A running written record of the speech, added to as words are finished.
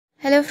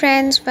Hello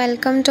friends,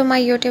 welcome to my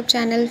YouTube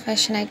channel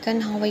Fashion Icon.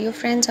 How are you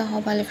friends? I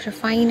hope all of you are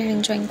fine and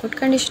enjoying good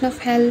condition of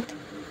health.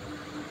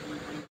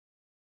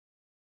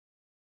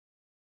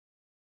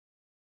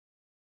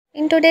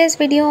 In today's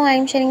video, I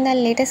am sharing the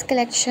latest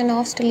collection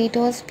of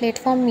Stilletoes,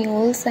 Platform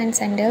Mules and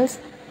Sandals.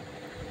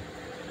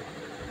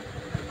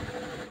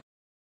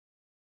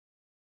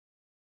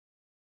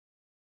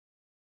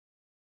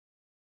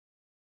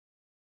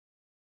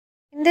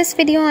 In this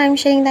video, I am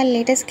sharing the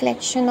latest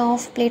collection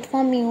of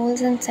Platform Mules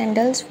and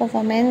Sandals for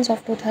women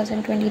of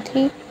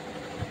 2023.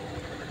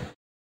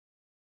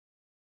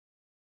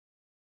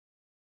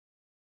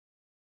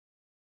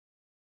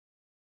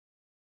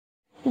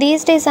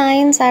 These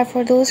designs are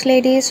for those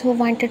ladies who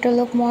wanted to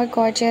look more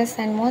gorgeous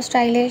and more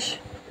stylish.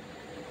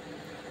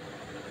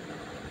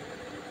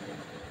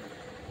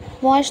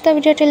 Watch the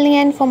video till the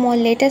end for more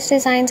latest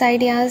designs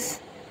ideas.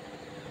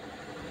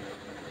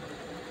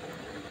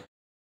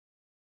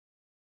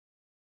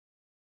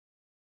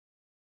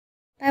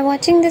 By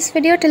watching this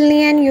video till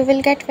the end, you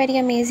will get very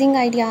amazing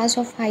ideas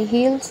of high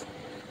heels.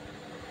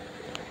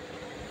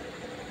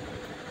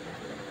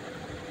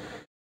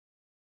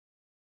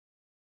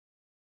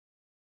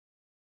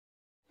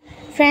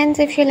 Friends,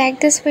 if you like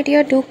this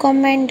video, do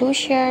comment, do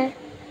share.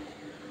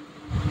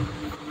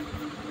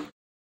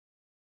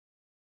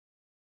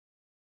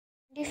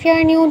 If you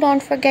are new,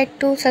 don't forget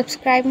to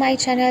subscribe my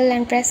channel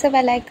and press the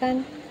bell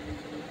icon.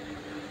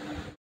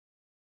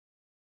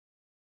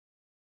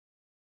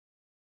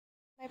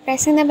 By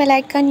pressing the bell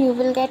icon, you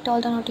will get all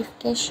the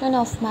notification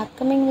of my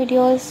upcoming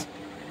videos.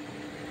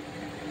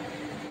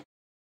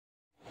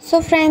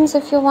 So friends,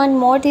 if you want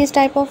more these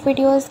type of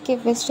videos, keep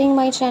visiting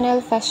my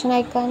channel Fashion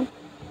Icon.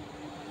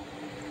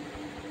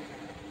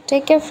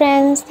 Take care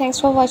friends. Thanks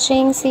for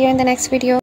watching. See you in the next video.